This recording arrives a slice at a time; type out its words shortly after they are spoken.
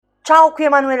Ciao, qui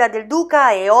Emanuela Del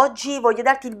Duca e oggi voglio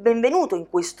darti il benvenuto in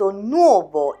questo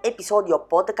nuovo episodio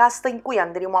podcast in cui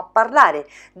andremo a parlare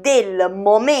del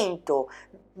momento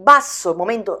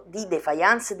di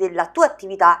defiance della tua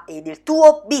attività e del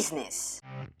tuo business.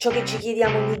 Ciò che ci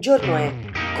chiediamo ogni giorno è: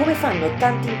 come fanno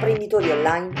tanti imprenditori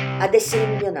online ad essere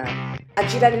milionari, a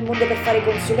girare il mondo per fare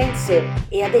consulenze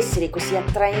e ad essere così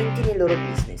attraenti nel loro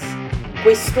business?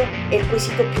 Questo è il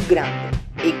quesito più grande.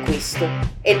 E questo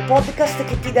è il podcast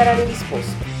che ti darà le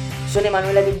risposte. Sono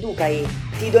Emanuela Del Duca e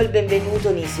ti do il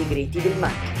benvenuto nei segreti del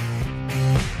marketing.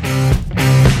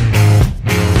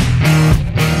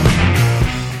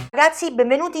 Ragazzi,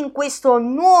 benvenuti in questo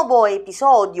nuovo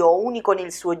episodio unico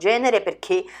nel suo genere,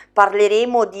 perché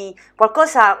parleremo di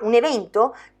un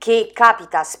evento che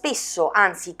capita spesso,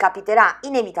 anzi capiterà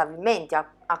inevitabilmente a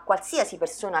qualsiasi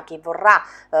persona che vorrà,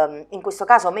 in questo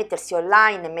caso, mettersi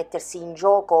online, mettersi in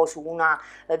gioco su uno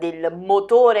del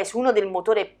motore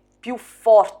più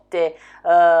forte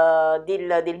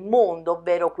del mondo,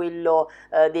 ovvero quello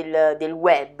del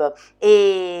web.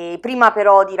 E prima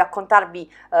però di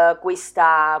raccontarvi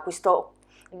questo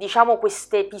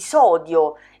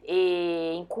episodio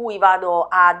in cui vado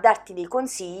a darti dei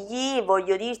consigli,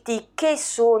 voglio dirti che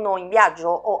sono in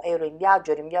viaggio, ero in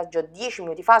viaggio 10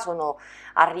 minuti fa, sono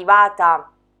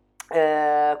arrivata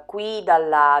qui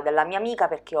dalla mia amica,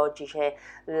 perché oggi c'è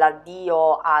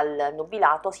l'addio al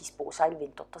nubilato, si sposa il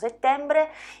 28 settembre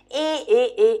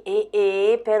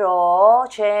e però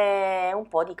c'è un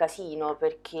po' di casino,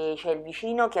 perché c'è il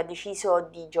vicino che ha deciso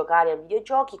di giocare a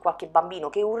videogiochi, qualche bambino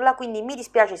che urla, quindi mi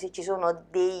dispiace se ci sono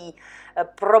dei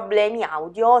problemi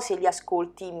audio, se li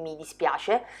ascolti mi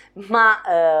dispiace, ma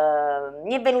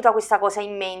mi è venuta questa cosa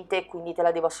in mente, quindi te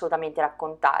la devo assolutamente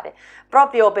raccontare,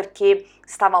 proprio perché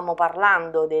stavamo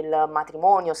parlando del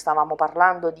matrimonio, stavamo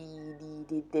parlando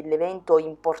dell'evento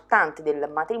importante del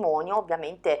matrimonio.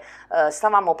 Ovviamente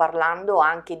stavamo parlando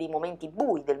anche dei momenti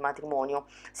bui del matrimonio.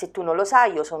 Se tu non lo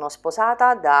sai, io sono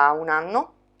sposata da un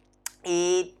anno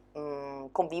e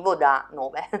convivo da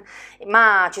 9,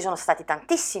 ma ci sono stati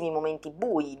tantissimi momenti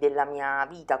bui della mia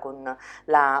vita con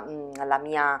la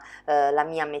mia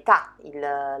metà,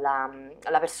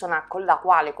 la persona con la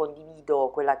quale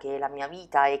condivido quella che è la mia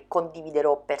vita e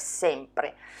condividerò per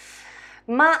sempre.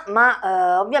 Ma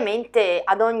ovviamente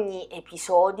ad ogni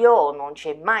episodio non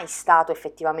c'è mai stato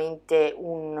effettivamente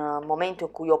un momento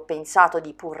in cui ho pensato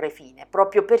di porre fine,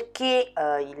 proprio perché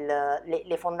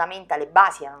le fondamenta, le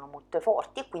basi erano molto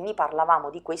forti, e quindi parlavamo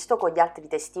di questo con gli altri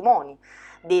testimoni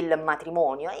del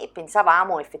matrimonio e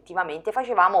pensavamo effettivamente,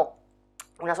 facevamo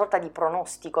una sorta di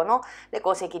pronostico, no? Le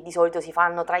cose che di solito si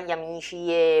fanno tra gli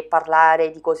amici e parlare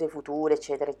di cose future,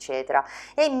 eccetera, eccetera.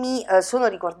 E mi sono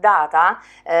ricordata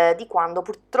di quando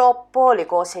purtroppo le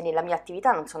cose nella mia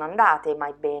attività non sono andate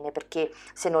mai bene, perché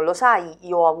se non lo sai,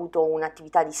 io ho avuto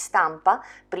un'attività di stampa,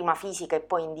 prima fisica e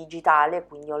poi in digitale,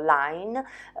 quindi online,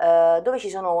 dove ci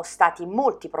sono stati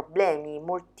molti problemi,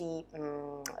 molti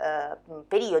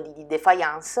periodi di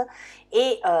defiance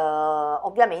e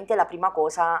ovviamente la prima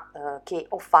cosa che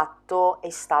ho fatto è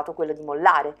stato quello di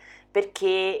mollare,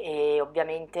 perché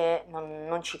ovviamente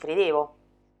non ci credevo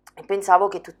e pensavo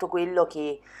che tutto quello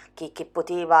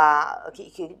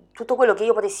tutto quello che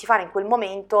io potessi fare in quel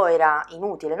momento era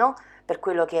inutile, no? Per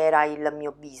quello che era il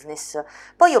mio business.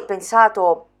 Poi ho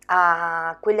pensato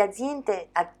a quelle aziende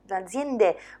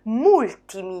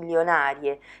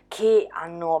multimilionarie che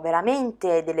hanno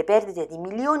veramente delle perdite di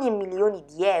milioni e milioni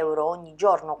di euro ogni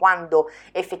giorno quando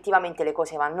effettivamente le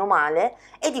cose vanno male,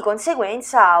 e di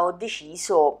conseguenza ho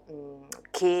deciso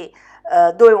che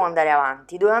dovevo andare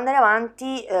avanti,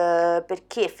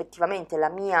 perché effettivamente la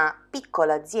mia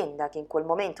piccola azienda, che in quel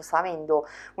momento stava avendo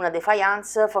una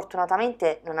defiance,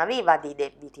 fortunatamente non aveva dei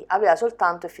debiti, aveva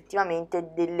soltanto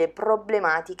effettivamente delle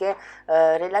problematiche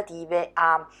relative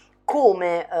a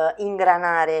come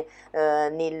ingranare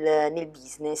nel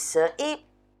business. E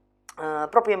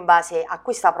proprio in base a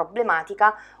questa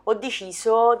problematica ho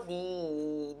deciso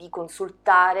di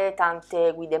consultare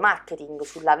tante guide marketing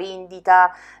sulla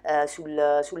vendita,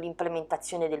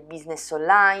 sull'implementazione del business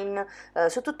online,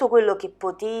 su tutto quello che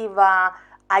poteva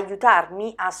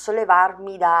aiutarmi a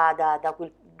sollevarmi da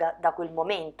quel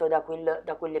momento, da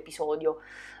quell'episodio.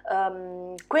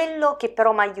 Quello che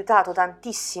però mi ha aiutato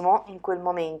tantissimo in quel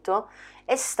momento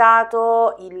è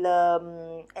stata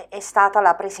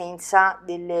la presenza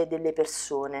delle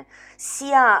persone,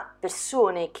 sia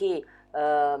persone che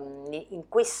in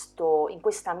questo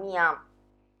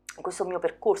mio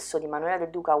percorso di Emanuela Del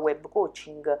Duca Web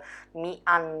Coaching mi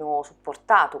hanno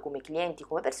supportato come clienti,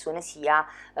 come persone, sia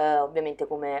ovviamente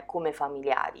come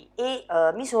familiari. E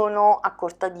mi sono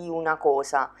accorta di una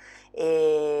cosa,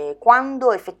 E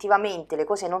quando effettivamente le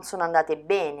cose non sono andate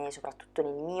bene, soprattutto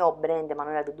nel mio brand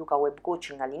Emanuela Del Duca Web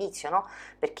Coaching all'inizio, no?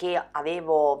 Perché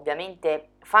avevo ovviamente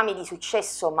fame di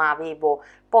successo, ma avevo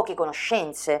poche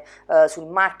conoscenze sul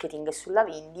marketing e sulla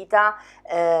vendita,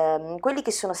 quelli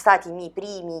che sono stati i miei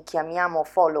primi, chiamiamo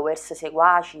followers,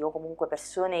 seguaci o comunque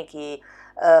persone che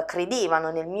credevano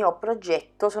nel mio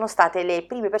progetto, sono state le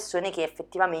prime persone che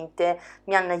effettivamente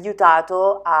mi hanno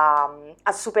aiutato a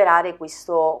superare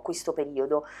questo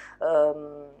periodo.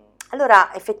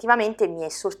 Allora effettivamente mi è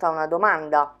sorta una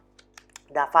domanda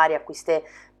da fare a queste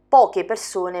poche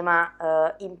persone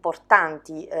ma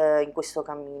importanti in questo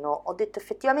cammino. Ho detto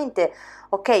effettivamente,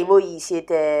 ok, voi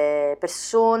siete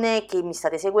persone che mi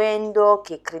state seguendo,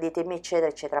 che credete in me, eccetera,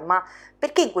 eccetera, ma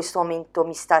perché in questo momento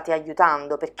mi state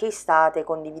aiutando? Perché state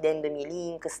condividendo i miei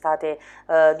link, state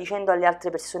dicendo alle altre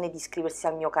persone di iscriversi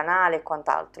al mio canale e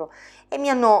quant'altro? E mi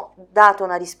hanno dato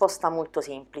una risposta molto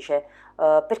semplice.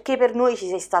 Perché per noi ci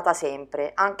sei stata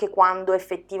sempre, anche quando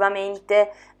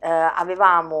effettivamente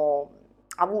avevamo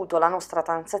avuto la nostra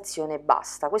transazione e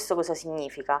basta. Questo cosa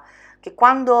significa? Che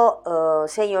quando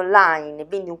sei online e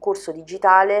vendi un corso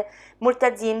digitale, molte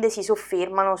aziende si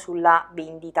soffermano sulla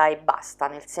vendita e basta,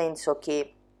 nel senso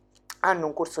che hanno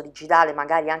un corso digitale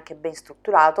magari anche ben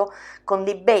strutturato, con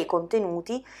dei bei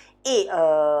contenuti e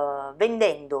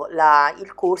vendendo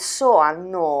il corso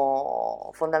hanno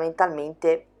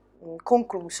fondamentalmente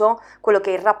concluso quello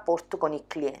che è il rapporto con il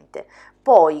cliente.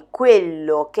 Poi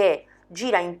quello che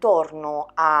gira intorno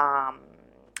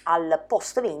al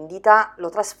post vendita lo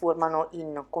trasformano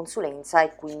in consulenza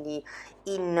e quindi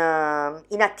in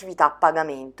attività a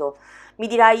pagamento. Mi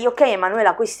dirai, ok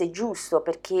Emanuela, questo è giusto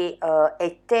perché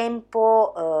è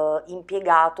tempo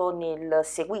impiegato nel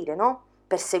seguire, no?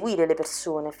 Per seguire le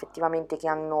persone effettivamente che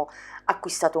hanno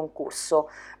acquistato un corso,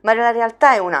 ma la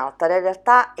realtà è un'altra, la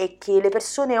realtà è che le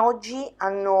persone oggi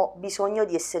hanno bisogno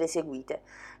di essere seguite,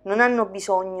 non hanno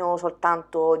bisogno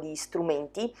soltanto di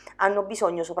strumenti, hanno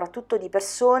bisogno soprattutto di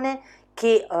persone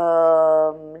che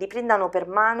li prendano per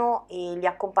mano e li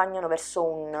accompagnano verso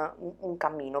un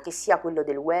cammino, che sia quello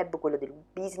del web, quello del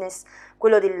business,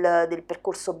 quello del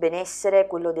percorso benessere,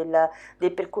 quello del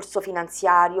percorso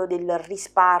finanziario, del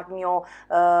risparmio,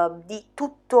 di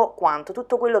tutto quanto,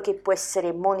 tutto quello che può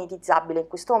essere monetizzabile in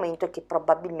questo momento e che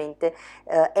probabilmente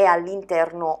è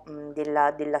all'interno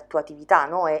della tua attività,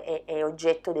 no? È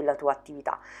oggetto della tua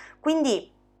attività.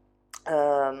 Quindi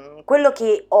quello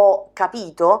che ho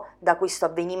capito da questo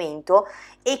avvenimento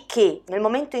è che nel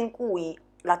momento in cui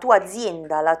la tua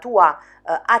azienda, la tua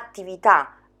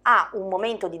attività ha un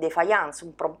momento di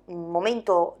defiance, un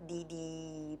momento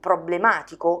di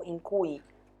problematico in cui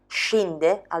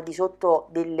scende al di sotto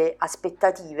delle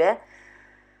aspettative,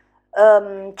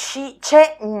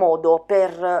 c'è un modo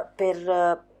per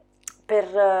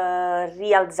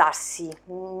rialzarsi,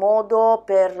 un modo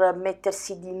per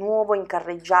mettersi di nuovo in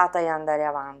carreggiata e andare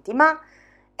avanti, ma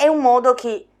è un modo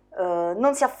che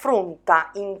non si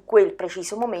affronta in quel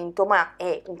preciso momento, ma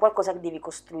è un qualcosa che devi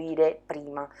costruire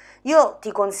prima. Io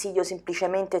ti consiglio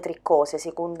semplicemente tre cose,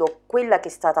 secondo quella che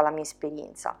è stata la mia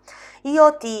esperienza.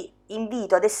 Io ti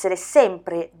invito ad essere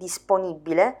sempre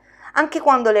disponibile, anche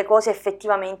quando le cose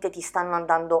effettivamente ti stanno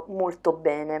andando molto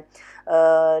bene.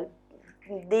 Eh,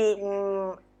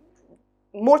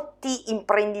 Molti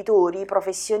imprenditori,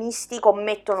 professionisti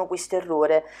commettono questo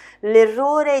errore,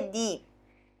 l'errore di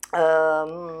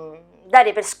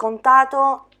dare per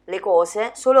scontato le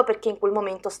cose solo perché in quel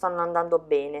momento stanno andando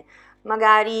bene,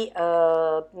 magari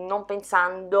non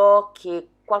pensando che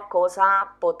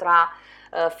qualcosa potrà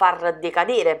far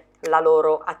decadere la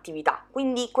loro attività.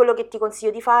 Quindi quello che ti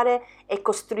consiglio di fare è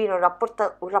costruire un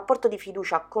rapporto di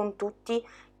fiducia con tutti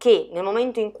che nel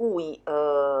momento in cui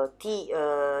ti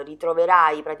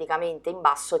ritroverai praticamente in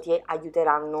basso ti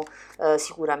aiuteranno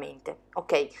sicuramente.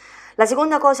 Ok? La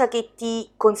seconda cosa che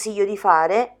ti consiglio di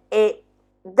fare è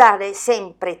dare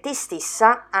sempre te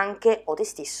stessa anche o te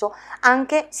stesso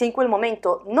anche se in quel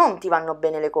momento non ti vanno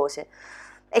bene le cose.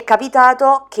 È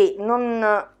capitato che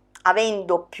non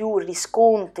avendo più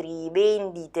riscontri,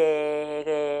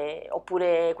 vendite,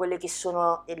 oppure quelle che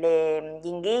sono gli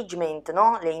engagement,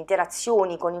 no? Le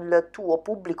interazioni con il tuo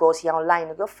pubblico sia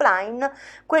online che offline,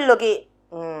 quello che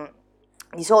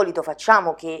di solito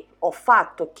facciamo, che ho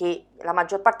fatto e che la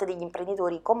maggior parte degli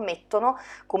imprenditori commettono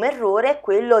come errore è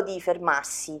quello di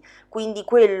fermarsi, quindi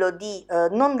quello di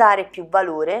non dare più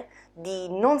valore, di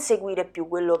non seguire più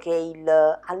quello che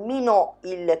è almeno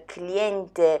il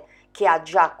cliente che ha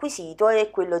già acquisito, è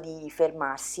quello di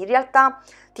fermarsi. In realtà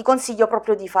ti consiglio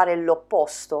proprio di fare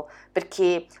l'opposto,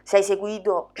 perché se hai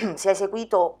seguito, se hai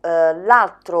seguito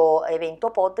l'altro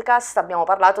evento podcast, abbiamo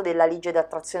parlato della legge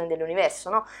d'attrazione dell'universo,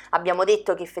 no? Abbiamo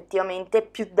detto che effettivamente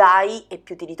più dai e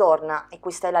più ti ritorna, e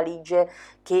questa è la legge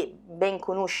che ben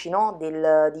conosci, no?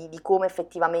 Di come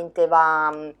effettivamente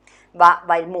va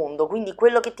il mondo. Quindi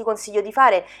quello che ti consiglio di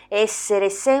fare è essere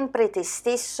sempre te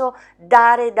stesso,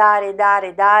 dare, dare,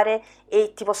 dare, dare,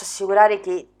 e ti posso assicurare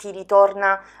che ti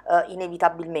ritorna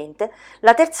inevitabilmente.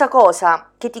 La terza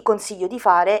cosa che ti consiglio di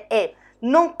fare è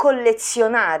non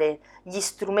collezionare gli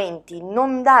strumenti,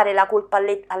 non dare la colpa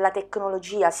alla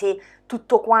tecnologia se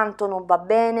tutto quanto non va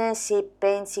bene, se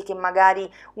pensi che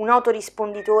magari un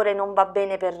autorisponditore non va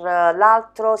bene per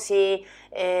l'altro, se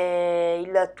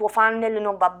il tuo funnel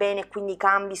non va bene, quindi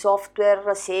cambi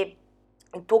software, se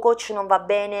il tuo coach non va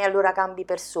bene, allora cambi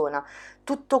persona.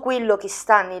 Tutto quello che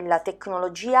sta nella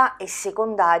tecnologia è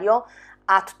secondario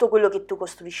a tutto quello che tu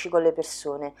costruisci con le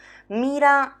persone.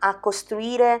 Mira a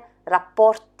costruire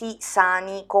rapporti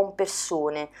sani con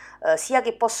persone, sia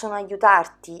che possono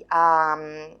aiutarti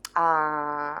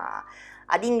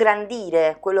ad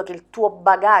ingrandire quello che è il tuo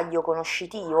bagaglio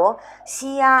conoscitivo,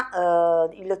 sia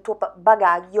il tuo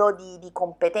bagaglio di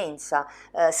competenza.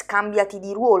 Scambiati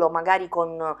di ruolo magari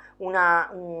con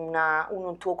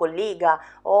un tuo collega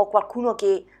o qualcuno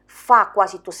che fa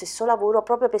quasi il tuo stesso lavoro,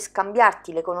 proprio per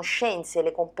scambiarti le conoscenze,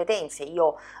 le competenze.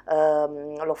 Io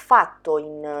l'ho fatto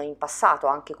in passato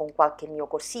anche con qualche mio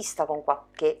corsista, con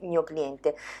qualche mio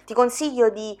cliente. Ti consiglio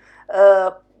di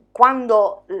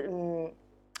quando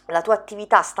la tua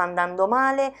attività sta andando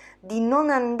male, di non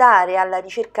andare alla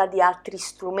ricerca di altri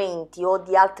strumenti o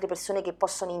di altre persone che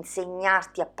possono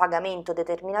insegnarti a pagamento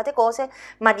determinate cose,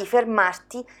 ma di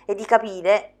fermarti e di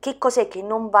capire che cos'è che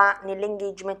non va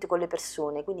nell'engagement con le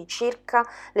persone. Quindi cerca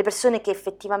le persone che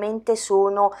effettivamente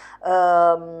sono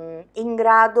in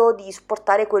grado di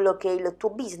supportare quello che è il tuo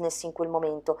business in quel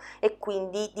momento, e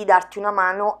quindi di darti una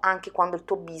mano anche quando il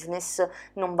tuo business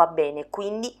non va bene.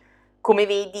 Quindi, come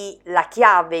vedi, la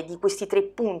chiave di questi 3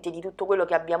 punti, di tutto quello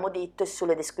che abbiamo detto, è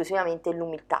solo ed esclusivamente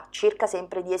l'umiltà. Cerca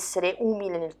sempre di essere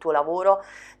umile nel tuo lavoro,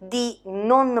 di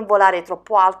non volare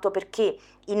troppo alto, perché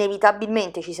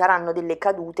inevitabilmente ci saranno delle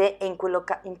cadute, e in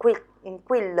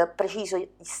quel preciso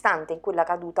istante, in quella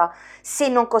caduta, se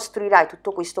non costruirai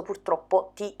tutto questo,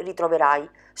 purtroppo ti ritroverai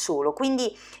solo.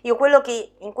 Quindi io quello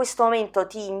che in questo momento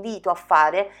ti invito a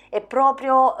fare è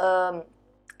proprio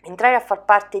entrare a far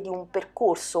parte di un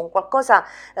percorso, un qualcosa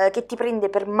che ti prende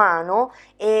per mano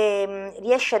e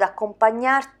riesce ad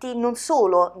accompagnarti non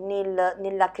solo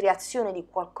nella creazione di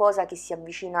qualcosa che si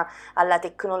avvicina alla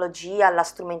tecnologia, alla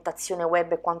strumentazione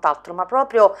web e quant'altro, ma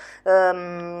proprio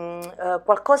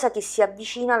qualcosa che si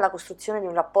avvicina alla costruzione di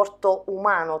un rapporto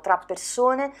umano tra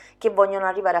persone che vogliono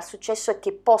arrivare al successo e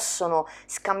che possono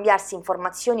scambiarsi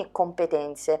informazioni e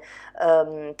competenze.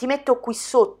 Ti metto qui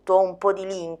sotto un po' di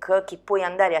link che puoi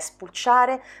andare a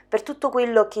spulciare per tutto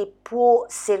quello che può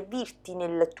servirti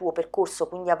nel tuo percorso.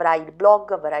 Quindi avrai il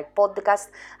blog, avrai il podcast,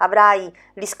 avrai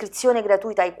l'iscrizione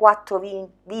gratuita ai 4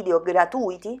 video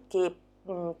gratuiti che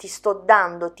ti sto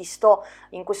dando, ti sto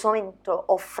in questo momento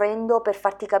offrendo, per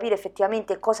farti capire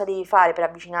effettivamente cosa devi fare per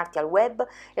avvicinarti al web,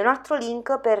 e un altro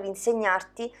link per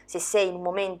insegnarti, se sei in un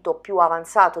momento più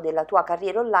avanzato della tua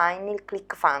carriera online, il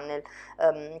ClickFunnels.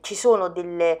 Ci sono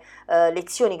delle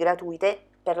lezioni gratuite,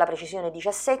 per la precisione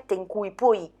 17, in cui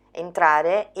puoi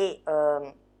entrare e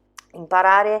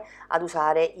imparare ad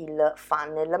usare il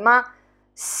funnel. Ma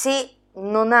se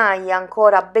non hai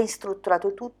ancora ben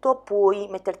strutturato tutto, puoi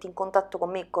metterti in contatto con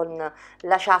me con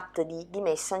la chat di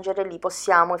Messenger, e lì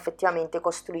possiamo effettivamente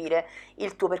costruire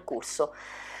il tuo percorso.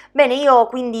 Bene, io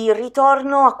quindi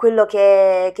ritorno a quello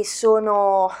che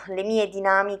sono le mie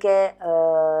dinamiche.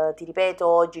 Ti ripeto,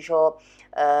 oggi ho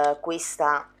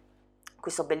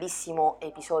questo bellissimo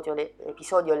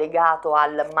episodio legato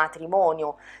al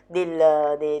matrimonio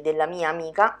della mia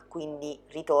amica, quindi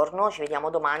ritorno, ci vediamo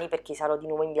domani perché sarò di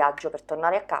nuovo in viaggio per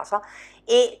tornare a casa,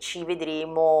 e ci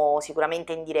vedremo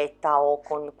sicuramente in diretta o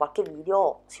con qualche video,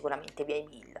 o sicuramente via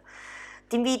email.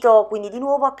 Ti invito quindi di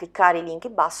nuovo a cliccare il link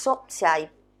in basso. Se hai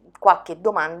qualche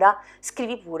domanda,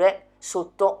 scrivi pure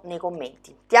sotto nei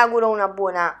commenti. Ti auguro una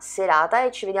buona serata e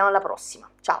ci vediamo alla prossima.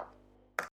 Ciao!